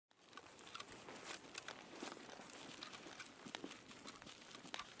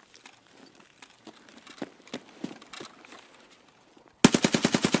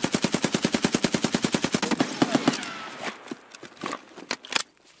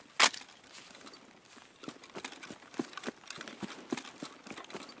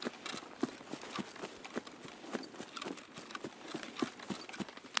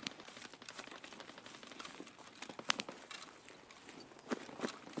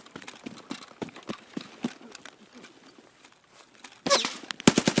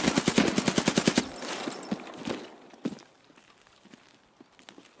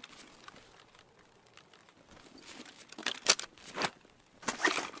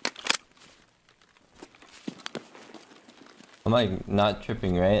I'm like not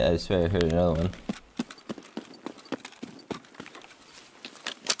tripping, right? I swear I heard another one.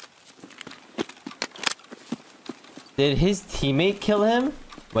 Did his teammate kill him?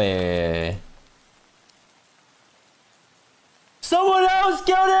 Wait. Someone else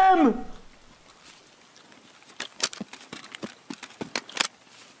killed him!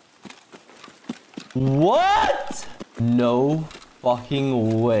 What? No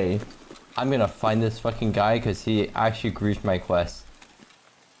fucking way. I'm gonna find this fucking guy because he actually griefed my quest.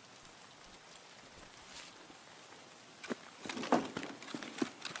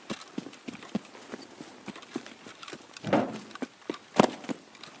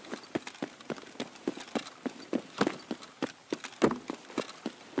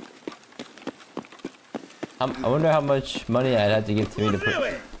 I wonder how much money I'd have to give Timmy to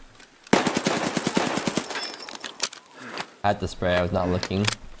put. I had to spray, I was not looking.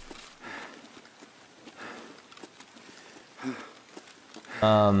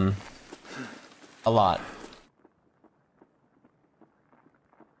 A lot.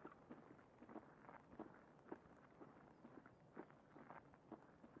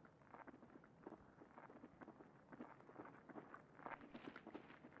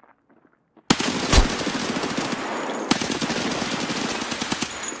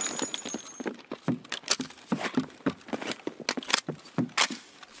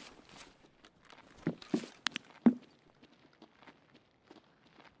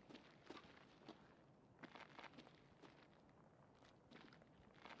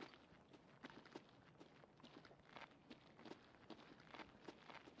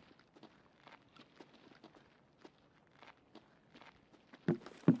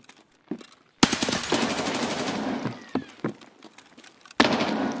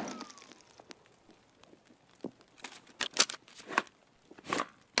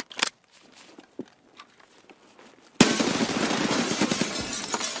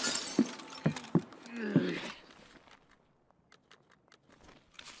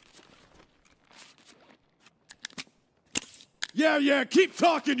 Yeah, keep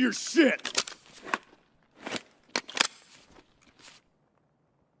talking your shit!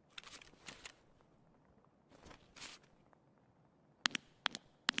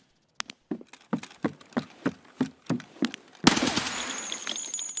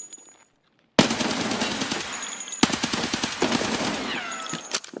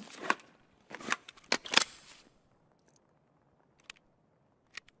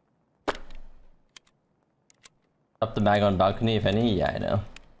 Up the bag on balcony, if any? Yeah, I know.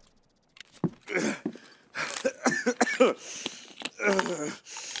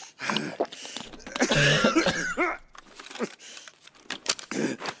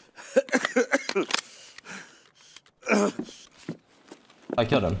 I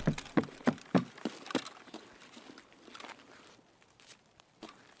killed him.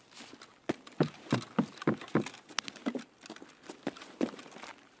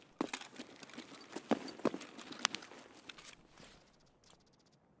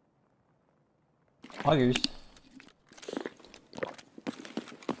 Poggers.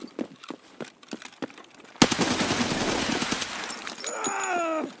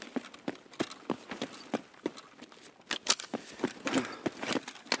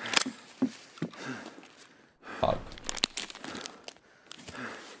 Fog.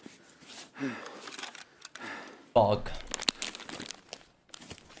 Fog.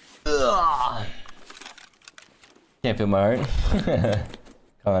 Ugh. Can't feel my heart.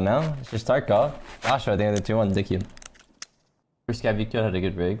 Come on now, it's just Tarkov. Joshua, I think the 2-1 dick you. First scav you killed had a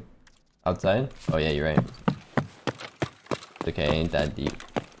good rig. Outside? Oh yeah, you're right. It's okay, ain't that deep.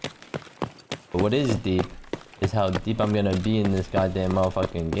 But what is deep is how deep I'm gonna be in this goddamn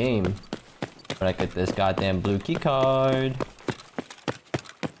motherfucking game when I get this goddamn blue key card.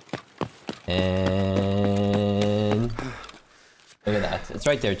 And look at that. It's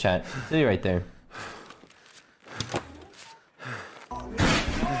right there, chat. It's really right there.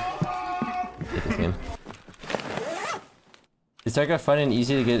 Is Tarkov fun and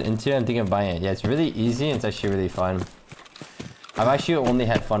easy to get into? I'm thinking of buying it. Yeah, it's really easy and it's actually really fun. I've actually only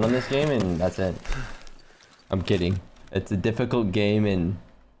had fun on this game and that's it. I'm kidding. It's a difficult game and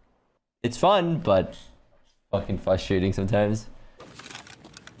it's fun, but fucking frustrating sometimes.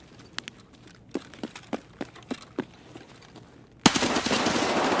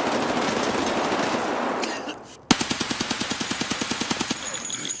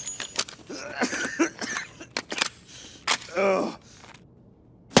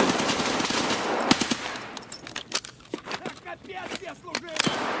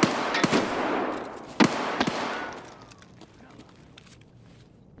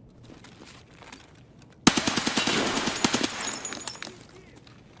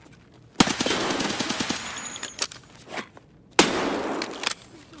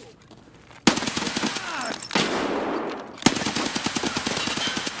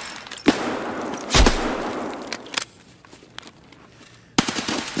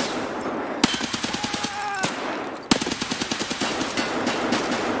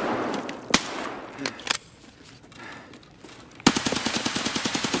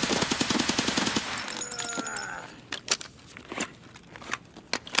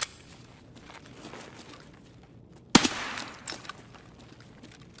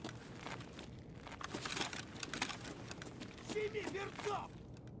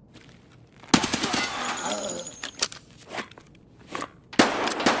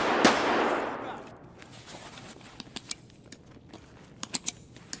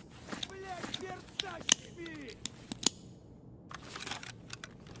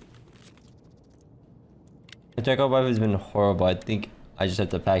 My Jack Life has been horrible. I think I just have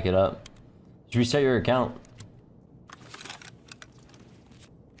to pack it up. Just reset your account.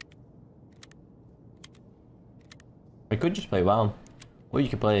 I could just play WoW. Or you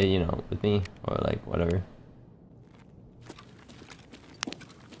could play, you know, with me. Or like, whatever.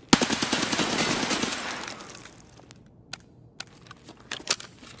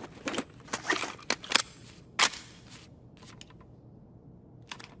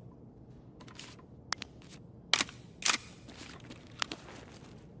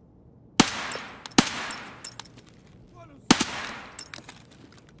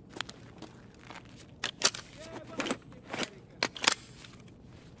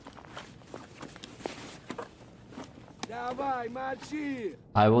 Давай, мочи!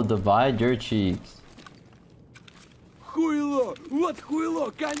 I will divide your cheeks. Хуйло! Вот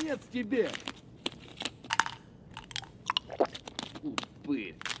хуйло! Конец тебе!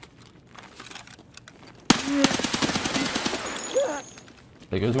 Упырь!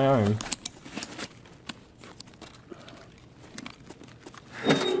 There goes my arm.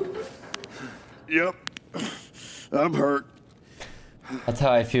 Yep. I'm hurt. That's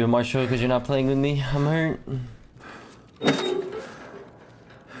how I feel, Marshall, because you're not playing with me. I'm hurt.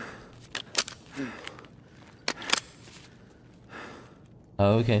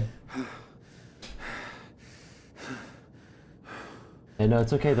 Oh, okay. Hey, no,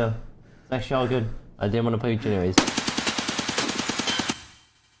 it's okay though. It's actually all good. I didn't want to play with you anyways.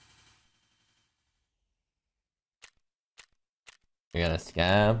 We got a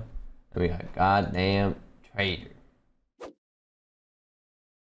scam, and we got a goddamn traitor.